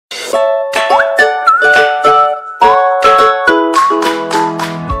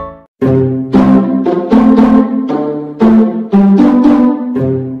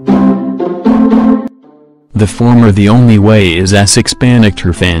The former The Only Way Is EsBreaking panicked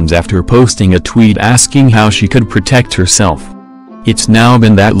her fans after posting a tweet asking how she could protect herself. It's now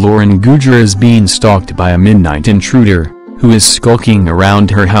been that Lauren Goodger is being stalked by a midnight intruder, who is skulking around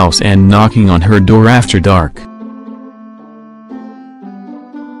her house and knocking on her door after dark.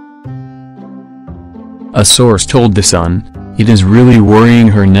 A source told The Sun, "It is really worrying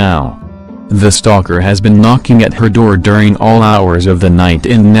her now. The stalker has been knocking at her door during all hours of the night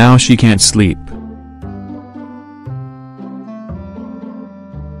and now she can't sleep."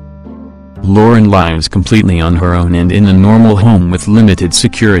 Lauren lives completely on her own and in a normal home with limited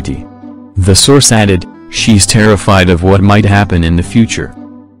security. The source added, "She's terrified of what might happen in the future."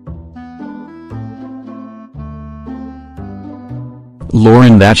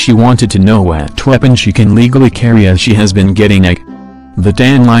 Lauren that she wanted to know what weapon she can legally carry as she has been getting a. The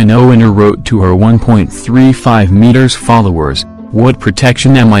tan line owner wrote to her 1.35 meters followers, "What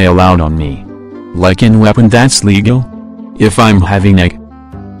protection am I allowed on me? Like in weapon that's legal? If I'm having a."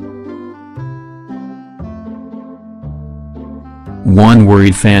 One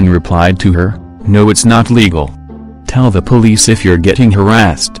worried fan replied to her, "No, it's not legal. Tell the police if you're getting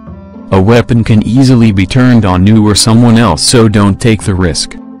harassed. A weapon can easily be turned on you or someone else, so don't take the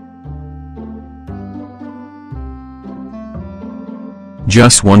risk."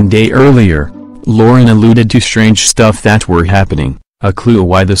 Just one day earlier, Lauren alluded to strange stuff that were happening, a clue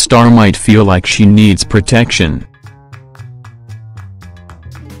why the star might feel like she needs protection.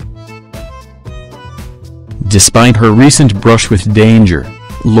 Despite her recent brush with danger,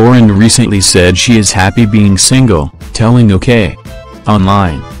 Lauren recently said she is happy being single, telling OK!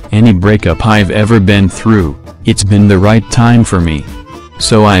 Online, "Any breakup I've ever been through, it's been the right time for me.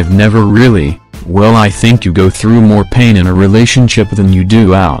 So I've never really, well, I think you go through more pain in a relationship than you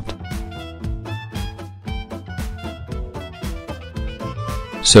do out.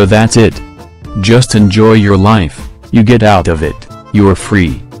 So that's it. Just enjoy your life, you get out of it, you're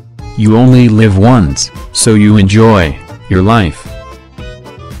free. You only live once, so you enjoy your life."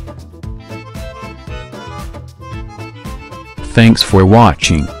 Thanks for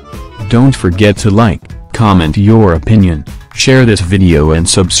watching. Don't forget to like, comment your opinion, share this video and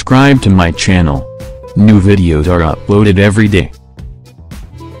subscribe to my channel. New videos are uploaded every day.